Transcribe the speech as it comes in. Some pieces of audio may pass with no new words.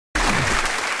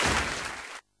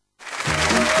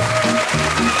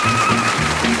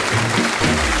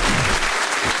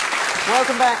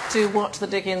Welcome back to Watch the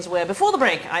Dickens, where before the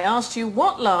break I asked you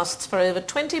what lasts for over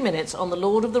 20 minutes on the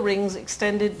Lord of the Rings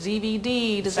extended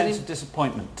DVD. Sense of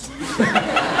disappointment. Sound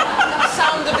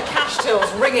of the cash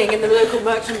tills ringing in the local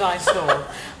merchandise store.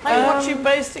 I want you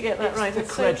both to get that right. The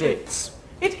credits.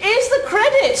 It is the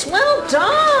credits. Well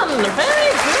done.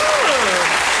 Very good.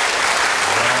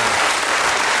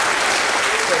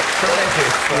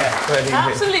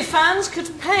 Absolutely, fans could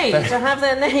pay to have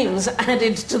their names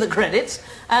added to the credits,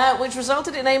 which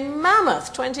resulted in a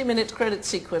mammoth 20-minute credit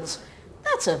sequence.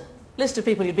 That's a list of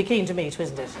people you'd be keen to meet,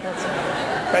 isn't it?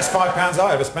 Best £5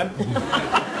 I ever spent.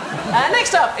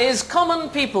 Next up is Common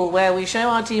People, where we show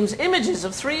our teams images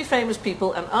of 3 famous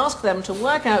people and ask them to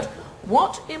work out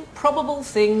what improbable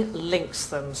thing links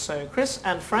them. So, Chris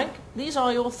and Frank, these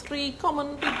are your 3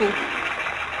 common people.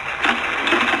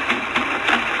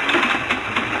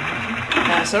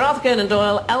 Sir Arthur Conan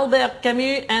Doyle, Albert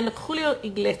Camus and Julio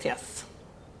Iglesias.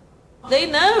 They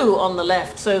know on the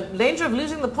left, so danger of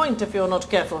losing the point if you're not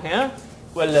careful here.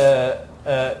 Well,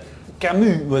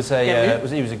 Camus was a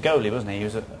he was a goalie, wasn't he? He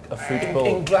was a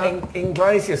football.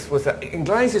 Iglesias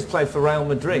played for Real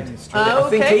Madrid. Oh, I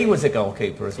think he was a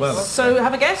goalkeeper as well. So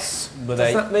have a guess. Does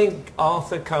that mean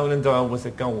Arthur Conan Doyle was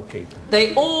a goalkeeper?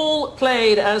 They all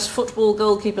played as football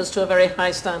goalkeepers to a very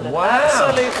high standard. Wow.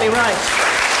 Absolutely right.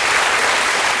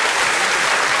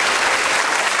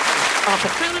 Arthur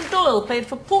Conan Doyle played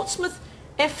for Portsmouth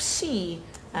FC,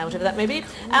 whatever that may be.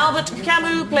 Albert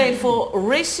Camus played for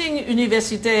Racing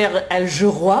Universitaire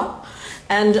Algerois,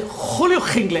 and Julio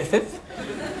Iglesias.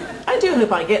 I do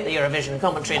hope I get the Eurovision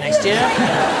commentary next year.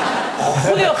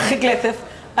 Julio Iglesias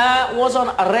was on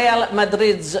Real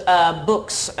Madrid's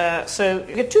books, so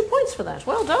you get 2 points for that.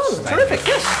 Well done. Terrific,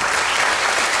 yes.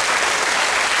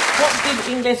 What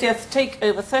did Iglesias take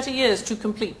over 30 years to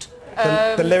complete?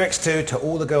 The lyrics To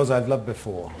All the Girls I've Loved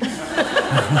Before.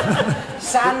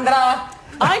 Sandra,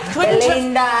 I couldn't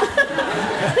Belinda,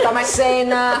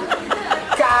 Thomasina,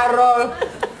 Carol.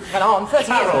 And on, 30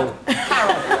 Carol. years.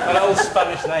 Carol. An old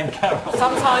Spanish name, Carol.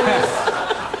 Sometimes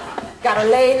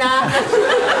Carolina.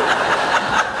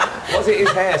 Was it his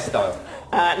hairstyle?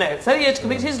 No, 30 years to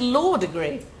complete his law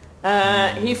degree.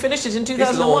 He finished it in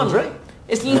 2001. laundry?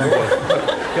 It's laundry.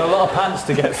 Got a lot of pants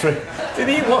to get through. Did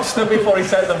he wash them before he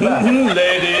sent them back?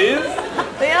 Ladies.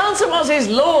 The answer was his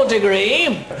law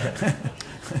degree.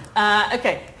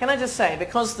 Okay, can I just say,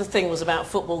 because the thing was about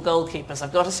football goalkeepers,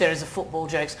 I've got a series of football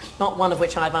jokes, not one of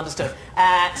which I've understood.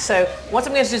 So what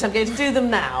I'm going to do is I'm going to do them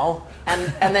now,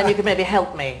 and then you can maybe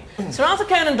help me. Sir Arthur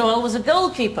Conan Doyle was a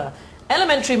goalkeeper.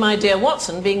 Elementary, my dear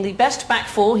Watson, being the best back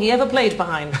 4 he ever played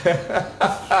behind.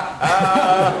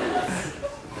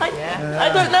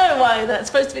 I don't know why that's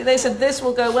supposed to be. They said, this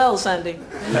will go well, Sandy.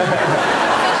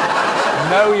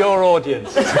 Know your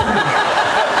audience. Okay,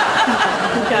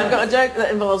 I've got a joke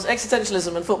that involves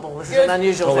existentialism and football. This is an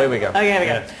unusual thing. Here we go. Okay, here we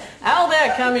go.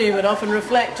 Albert Camus would often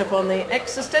reflect upon the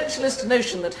existentialist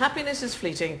notion that happiness is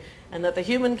fleeting and that the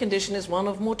human condition is one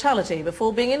of mortality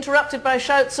before being interrupted by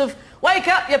shouts of, "Wake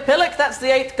up, you pillock, that's the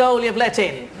 8th goal you've let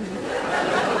in."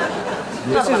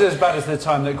 This is as bad as the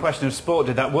time that Question of Sport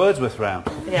did that Wordsworth round.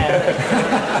 Yeah.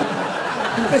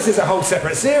 This is a whole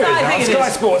separate series I now. think it Sky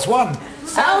is. Sports 1.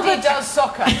 Sandy does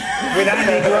soccer. With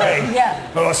Andy Gray. Yeah.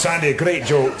 Oh, Sandy, great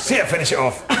joke. See her finish it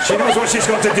off. She knows what she's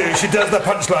got to do. She does the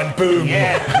punchline. Boom.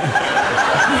 Yeah.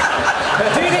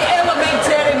 Do the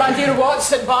elementary, my dear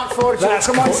Watson, back forward. That's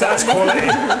quality.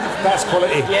 That's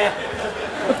quality. Yeah.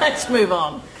 Let's move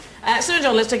on. Sir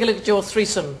John, let's take a look at your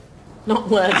threesome. Not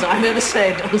words I've ever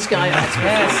said on Sky.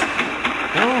 Yes.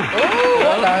 Oh,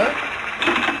 hello.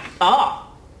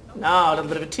 Ah, a little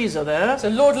bit of a teaser there. So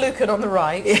Lord Lucan on the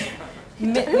right.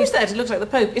 Who's that? It looks like the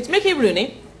Pope. It's Mickey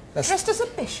Rooney. Dressed as a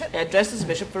bishop. Dressed as a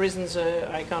bishop for reasons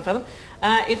I can't fathom.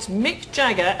 It's Mick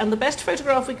Jagger and the best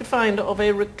photograph we could find of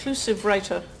a reclusive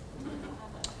writer.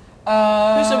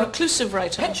 Who's a reclusive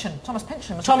writer? Pynchon. Thomas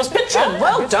Pynchon. Thomas Pynchon.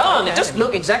 Well done. It does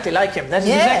look exactly like him. That is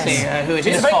exactly who it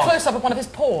It's is. a very close-up of one of his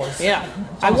paws. Yeah.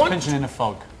 Thomas Pynchon in a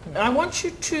fog. I want you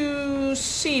to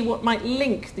see what might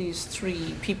link these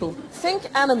 3 people. Think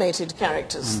animated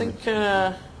characters. Think...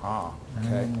 Okay. Oh,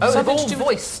 they've all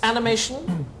voiced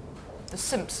animation. The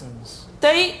Simpsons.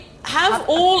 They have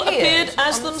all appeared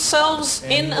as themselves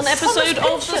in an episode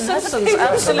of The Simpsons.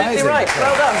 Absolutely right.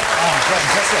 Well done.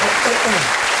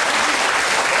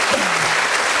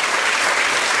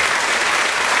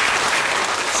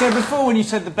 So before, when you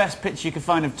said the best picture you could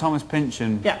find of Thomas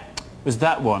Pynchon, was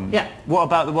that one? Yeah. What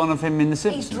about the one of him in The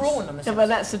Simpsons? He's drawn them. Yeah, but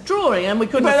that's a drawing, and we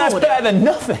couldn't But that's afford it. better than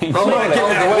nothing.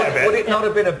 Would it not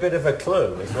have been a bit of a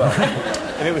clue as well?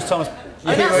 If it was Thomas...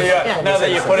 now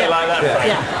that you put it like that, Frank.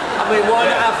 Yeah. I mean,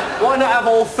 why not have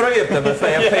all three of them if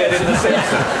they appeared in The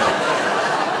Simpsons?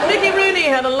 Mickey Rooney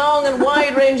had a long and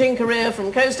wide-ranging career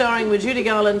from co-starring with Judy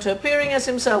Garland to appearing as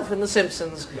himself in The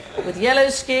Simpsons. With yellow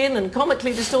skin and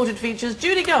comically distorted features,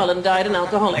 Judy Garland died an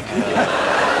alcoholic.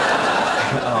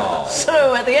 Oh.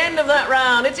 So, at the end of that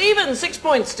round, it's even 6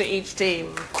 points to each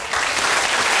team.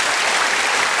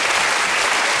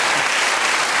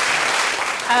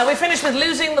 We finish with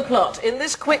losing the plot. In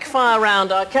this quick-fire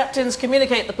round, our captains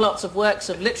communicate the plots of works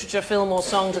of literature, film or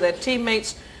song to their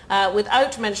teammates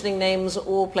without mentioning names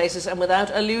or places and without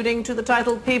alluding to the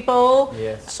titled people.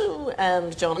 Yes. Sue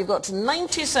and John, you've got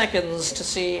 90 seconds to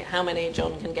see how many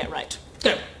John can get right.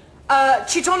 Go.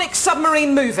 Teutonic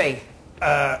submarine movie.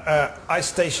 Ice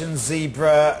Station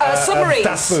Zebra. Submarines.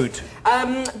 Das Boot.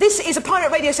 This is a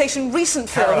pirate radio station recent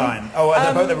film. Caroline. Oh,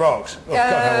 the boat that rocks. Oh,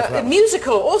 God,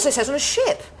 musical, also says on a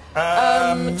ship.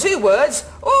 2 words.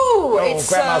 It's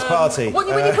Grandma's Party. When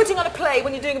you're putting on a play,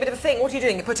 when you're doing a bit of a thing, what are you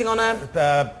doing? You're putting on a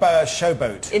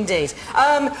showboat. Indeed.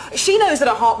 She knows that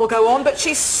her heart will go on, but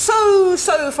she's so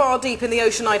far deep in the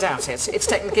ocean, I doubt it. It's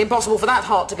technically impossible for that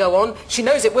heart to go on. She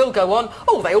knows it will go on.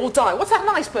 Oh, they all die. What's that, an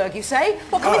iceberg, you say?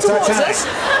 Well, coming towards us.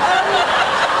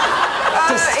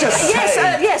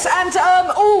 Yes, and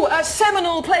a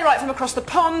seminal playwright from across the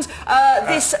pond.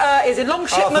 This is a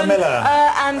longshoreman,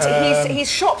 and he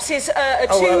shops his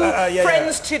two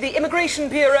friends to the Immigration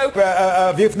Bureau.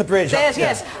 View from the bridge.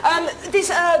 Yes. This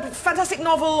fantastic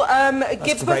novel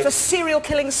gives birth to a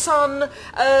serial-killing son.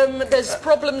 There's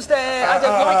problems there. I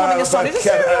don't like having a son who's a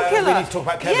serial killer. We need to talk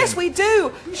about Kevin. Yes, we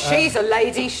do. She's a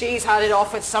lady. She's had it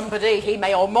off with somebody. He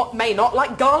may or may not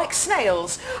like garlic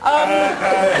snails.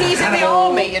 He's in the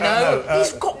army, you know.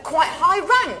 He's got quite high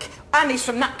rank. And he's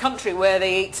from that country where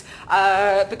they eat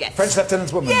baguettes. French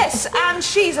Lieutenant's Woman. Yes, and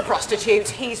she's a prostitute.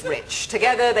 He's rich.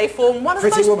 Together they form one of the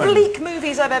most bleak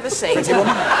movies I've ever seen. Pretty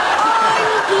Woman.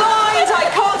 I'm blind. I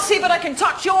can't see, but I can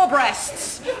touch your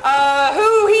breasts.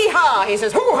 Hoo-hee-ha. He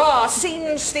says, hoo-ha.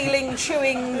 Scene-stealing,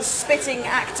 chewing, spitting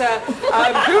actor.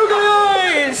 Googly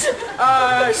eyes.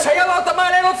 Say hello to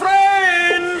my little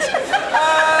friend.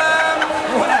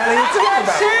 What the hell are you talking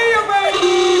about? See you,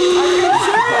 baby. I can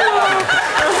see you.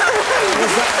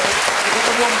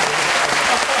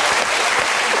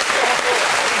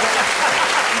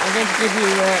 I'm going to give you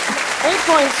 8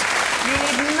 points. You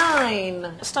need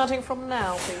 9. Starting from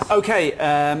now, please. Okay,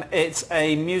 it's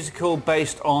a musical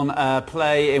based on a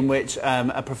play in which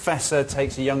a professor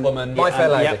takes a young woman. My Fair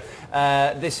Lady.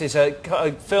 This is a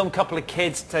film. Couple of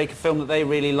kids take a film that they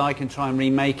really like and try and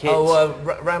remake it.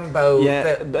 Rambo.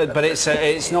 Yeah, but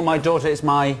it's not My Daughter. It's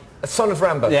My Son of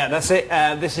Rambo. Yeah, that's it.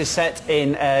 This is set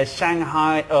in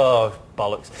Shanghai. Oh,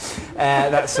 bollocks.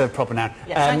 That's a proper noun.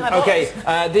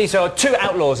 Yeah, these are 2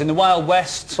 outlaws in the Wild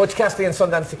West. Butch Cassidy and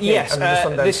Sundance Kid. Yes,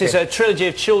 this is Kid. a trilogy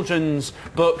of children's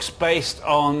books based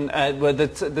on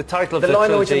the title of the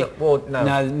trilogy.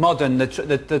 No, modern. The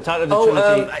title of the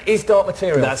trilogy is Dark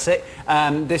Material. That's it.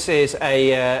 This is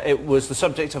it was the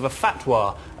subject of a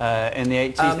fatwa in the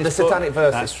 80s. The Satanic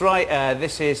Verses. That's right.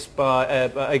 This is by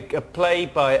a play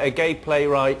by a gay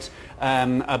playwright.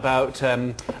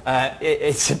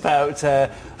 It's about a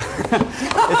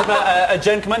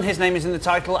gentleman. His name is in the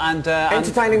title, and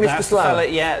Entertaining Mr.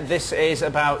 Sloan. Yeah, this is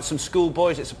about some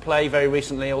schoolboys. It's a play very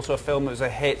recently, also a film that was a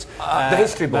hit. The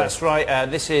History Boys. That's right.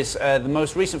 This is the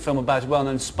most recent film about a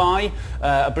well-known spy,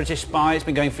 a British spy. It's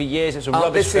been going for years. It's a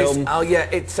rubbish film.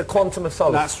 It's a Quantum of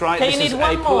Solace. That's right. Okay, you need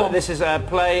one more. This is a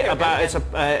play about. It's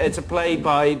a play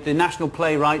by the national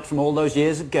playwright from all those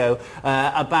years ago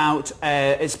about.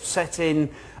 It's set in.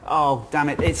 Oh, damn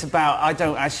it. It's about... I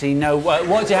don't actually know... What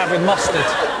do you have with mustard?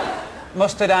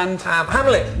 Mustard and...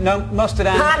 Hamlet. No, mustard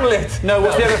and... Hamlet. No,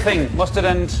 what's the other thing? Mustard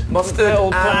and...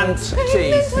 Little plant.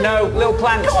 Cheese. No, little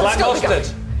plants, on, like stop mustard.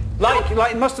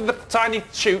 Like mustard, the tiny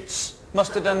shoots.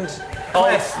 Mustard and...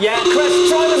 Cress. Yeah, cress.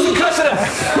 Try this and cressida.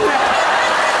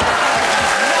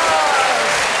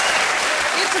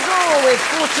 It's a draw with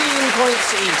 14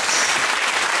 points each.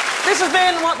 This has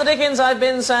been What the Dickens. I've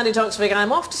been Sandi Toksvig.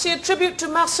 I'm off to see a tribute to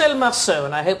Marcel Marceau,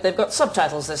 and I hope they've got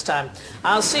subtitles this time.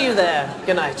 I'll see you there.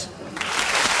 Good night.